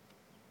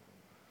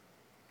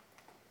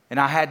 And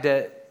I had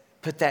to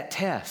put that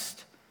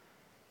test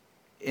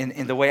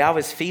in the way I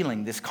was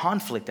feeling, this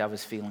conflict I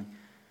was feeling.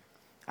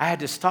 I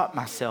had to stop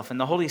myself, and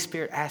the Holy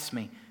Spirit asked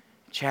me,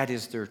 Chad,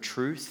 is there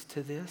truth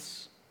to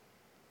this?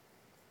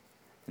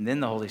 And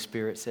then the Holy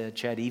Spirit said,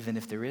 Chad, even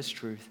if there is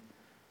truth,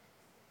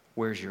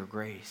 where's your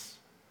grace?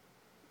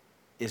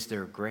 Is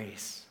there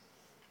grace?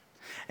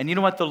 And you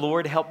know what the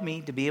Lord helped me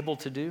to be able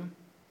to do?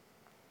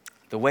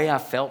 The way I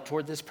felt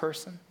toward this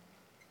person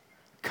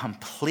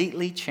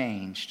completely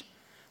changed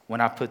when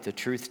I put the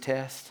truth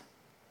test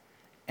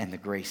and the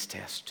grace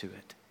test to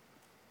it.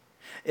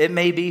 It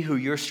may be who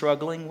you're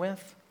struggling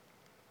with.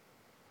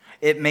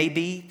 It may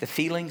be the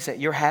feelings that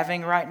you're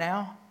having right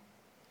now.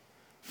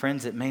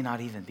 Friends, it may not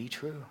even be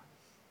true.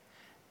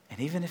 And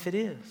even if it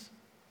is,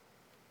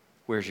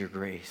 where's your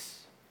grace?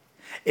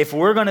 If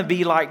we're going to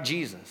be like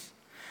Jesus,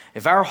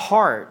 if our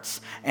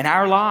hearts and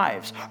our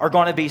lives are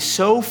going to be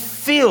so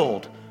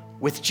filled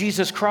with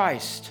Jesus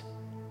Christ,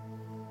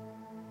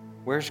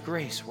 where's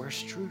grace?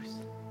 Where's truth?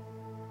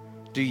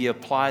 Do you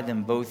apply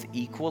them both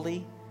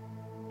equally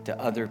to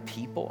other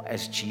people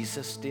as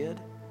Jesus did?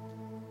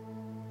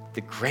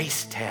 The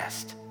grace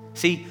test.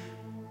 See,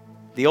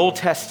 the Old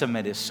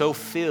Testament is so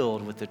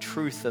filled with the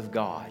truth of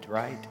God,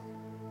 right?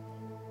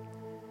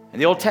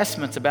 And the Old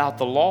Testament's about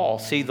the law.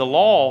 See, the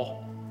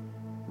law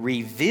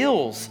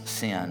reveals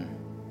sin,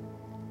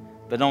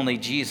 but only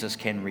Jesus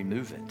can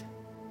remove it.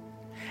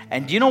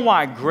 And do you know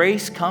why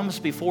grace comes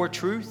before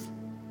truth?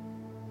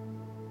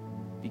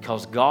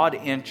 Because God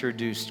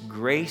introduced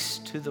grace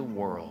to the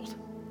world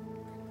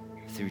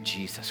through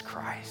Jesus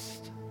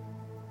Christ.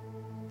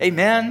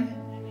 Amen.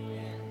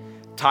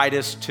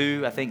 Titus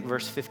 2, I think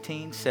verse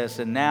 15 says,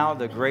 and now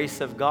the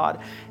grace of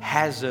God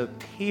has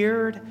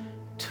appeared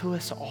to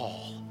us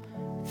all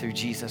through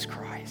Jesus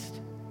Christ.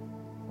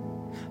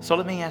 So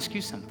let me ask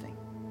you something.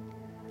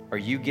 Are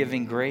you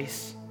giving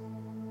grace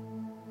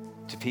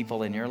to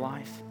people in your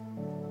life?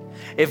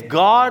 If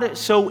God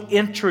so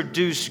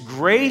introduced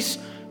grace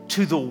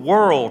to the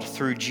world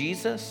through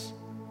Jesus,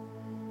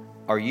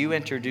 are you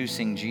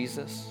introducing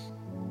Jesus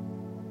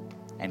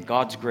and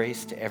God's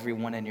grace to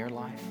everyone in your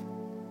life?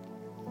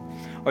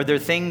 Are there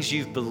things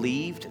you've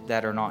believed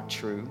that are not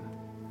true?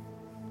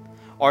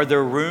 Are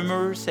there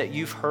rumors that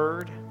you've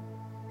heard,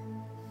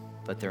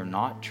 but they're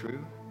not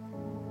true?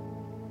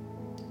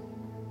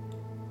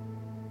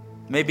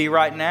 Maybe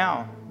right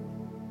now,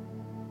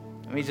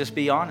 let me just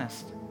be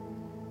honest.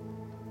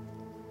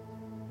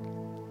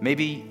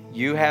 Maybe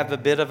you have a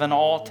bit of an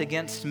alt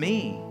against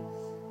me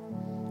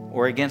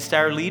or against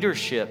our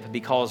leadership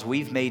because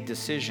we've made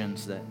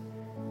decisions that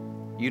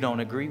you don't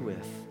agree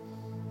with.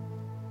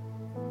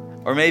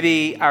 Or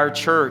maybe our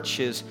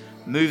church is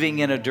moving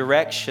in a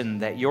direction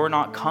that you're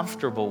not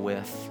comfortable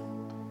with.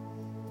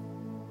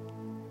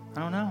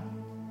 I don't know.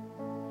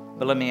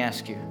 But let me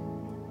ask you,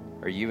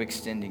 are you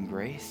extending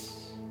grace?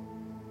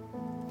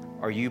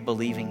 Are you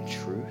believing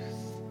truth?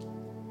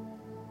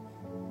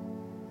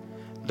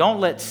 Don't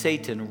let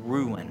Satan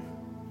ruin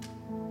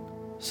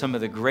some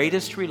of the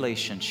greatest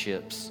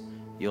relationships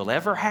you'll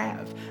ever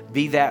have.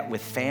 Be that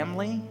with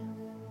family,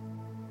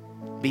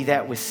 be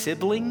that with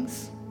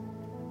siblings,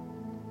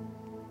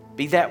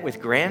 be that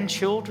with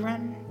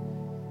grandchildren,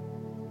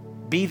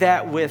 be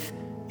that with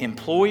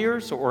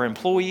employers or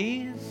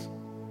employees,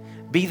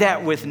 be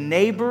that with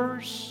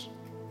neighbors.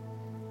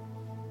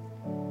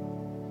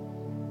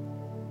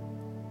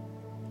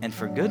 And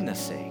for goodness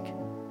sake,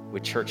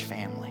 with church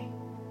family.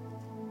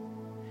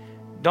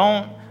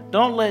 Don't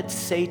let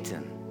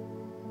Satan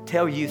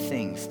tell you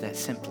things that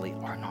simply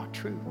are not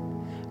true.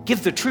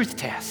 Give the truth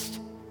test.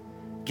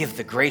 Give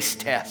the grace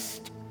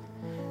test.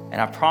 And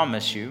I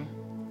promise you,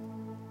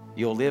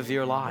 you'll live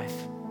your life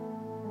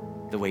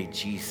the way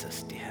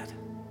Jesus did.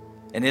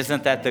 And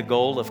isn't that the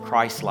goal of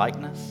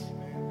Christ-likeness?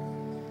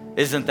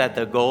 Isn't that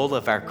the goal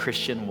of our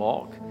Christian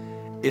walk?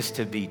 Is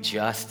to be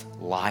just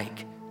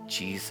like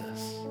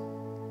Jesus.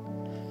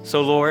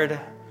 So Lord,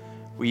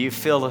 will you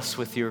fill us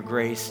with your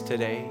grace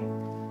today?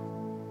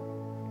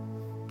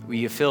 Will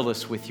you fill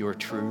us with your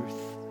truth?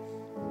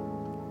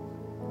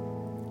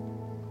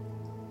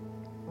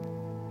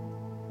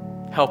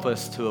 Help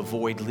us to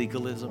avoid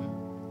legalism.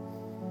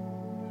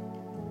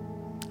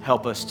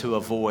 Help us to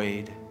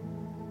avoid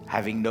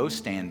having no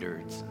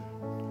standards,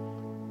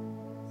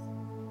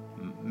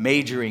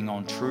 majoring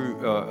on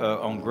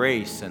on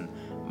grace and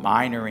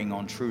minoring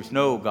on truth.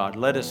 No, God,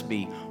 let us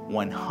be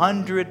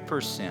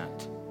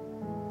 100%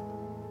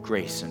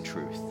 grace and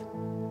truth.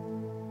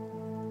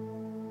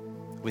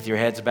 With your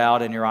heads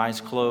bowed and your eyes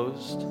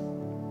closed,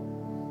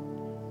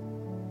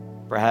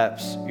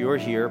 perhaps you're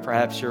here,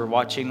 perhaps you're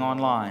watching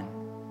online,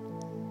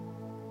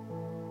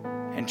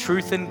 and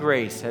truth and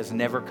grace has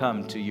never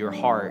come to your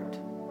heart.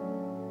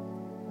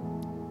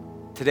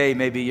 Today,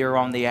 maybe you're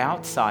on the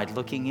outside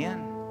looking in.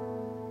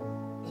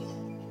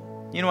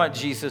 You know what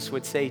Jesus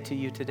would say to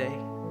you today?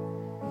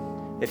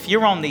 If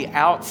you're on the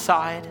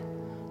outside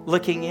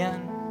looking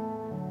in,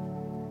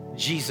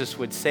 Jesus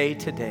would say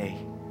today,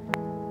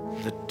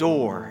 the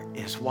door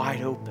is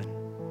wide open.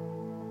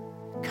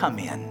 Come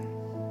in.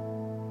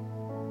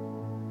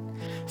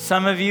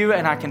 Some of you,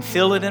 and I can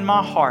feel it in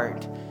my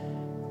heart,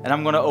 and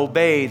I'm going to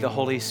obey the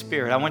Holy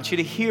Spirit. I want you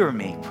to hear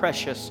me,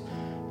 precious,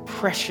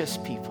 precious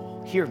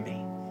people. Hear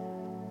me.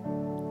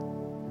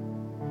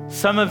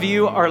 Some of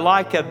you are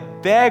like a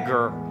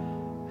beggar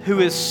who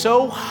is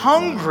so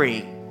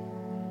hungry,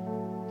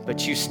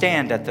 but you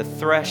stand at the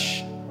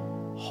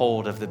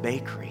threshold of the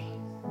bakery,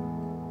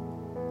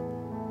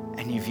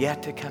 and you've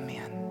yet to come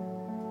in.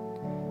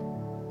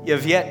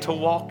 You've yet to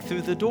walk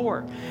through the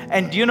door.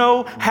 And do you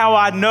know how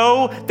I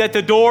know that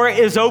the door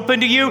is open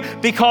to you?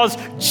 Because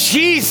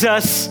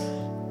Jesus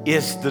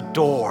is the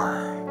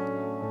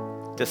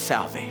door to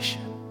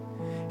salvation.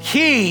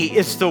 He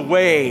is the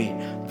way,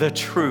 the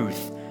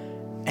truth,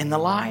 and the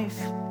life.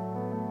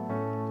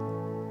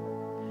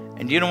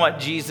 And do you know what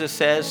Jesus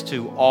says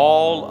to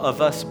all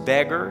of us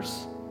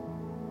beggars?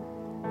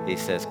 He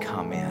says,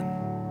 come in.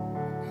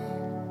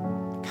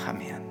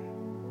 Come in.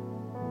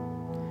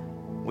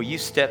 Will you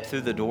step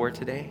through the door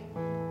today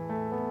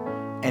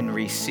and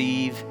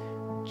receive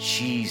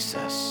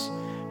Jesus,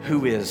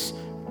 who is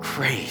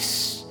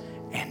grace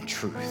and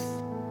truth?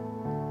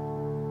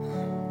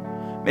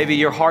 Maybe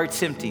your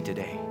heart's empty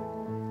today.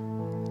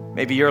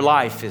 Maybe your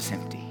life is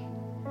empty.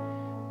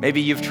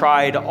 Maybe you've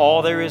tried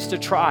all there is to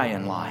try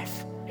in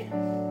life,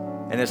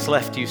 and it's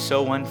left you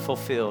so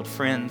unfulfilled.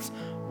 Friends,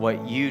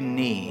 what you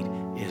need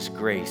is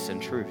grace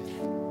and truth.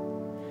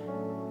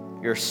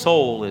 Your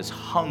soul is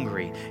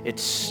hungry.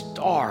 It's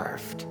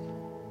starved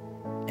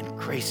in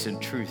grace and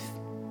truth.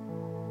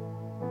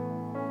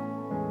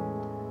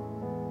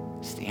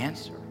 It's the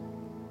answer.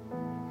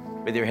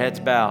 With your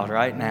heads bowed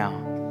right now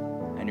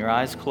and your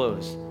eyes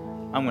closed,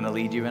 I'm going to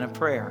lead you in a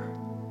prayer.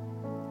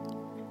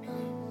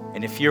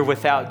 And if you're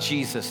without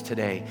Jesus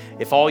today,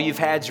 if all you've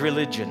had is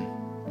religion,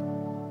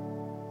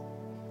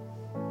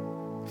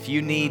 if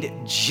you need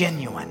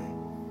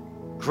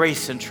genuine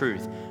grace and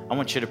truth, I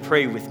want you to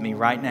pray with me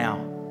right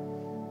now.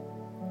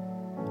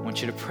 I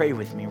want you to pray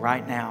with me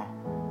right now.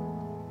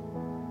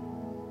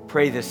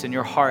 Pray this in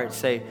your heart.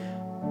 Say,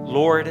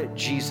 Lord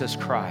Jesus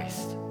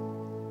Christ,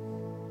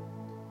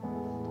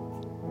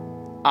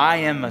 I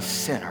am a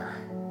sinner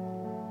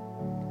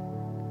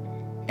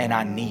and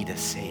I need a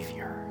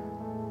Savior.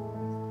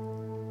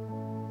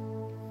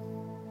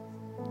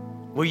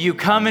 Will you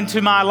come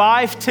into my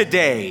life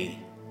today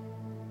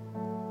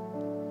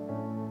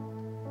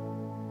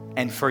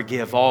and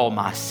forgive all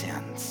my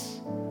sins?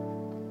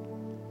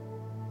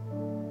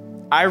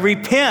 I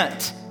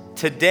repent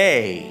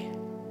today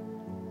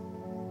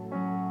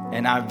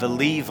and I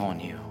believe on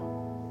you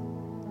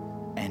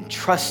and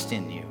trust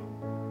in you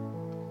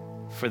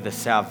for the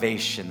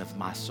salvation of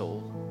my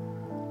soul.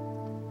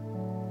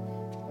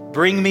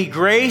 Bring me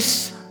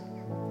grace,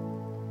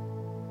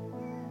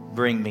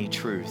 bring me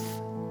truth.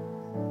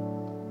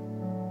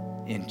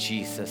 In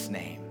Jesus'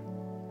 name,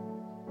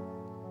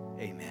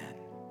 amen.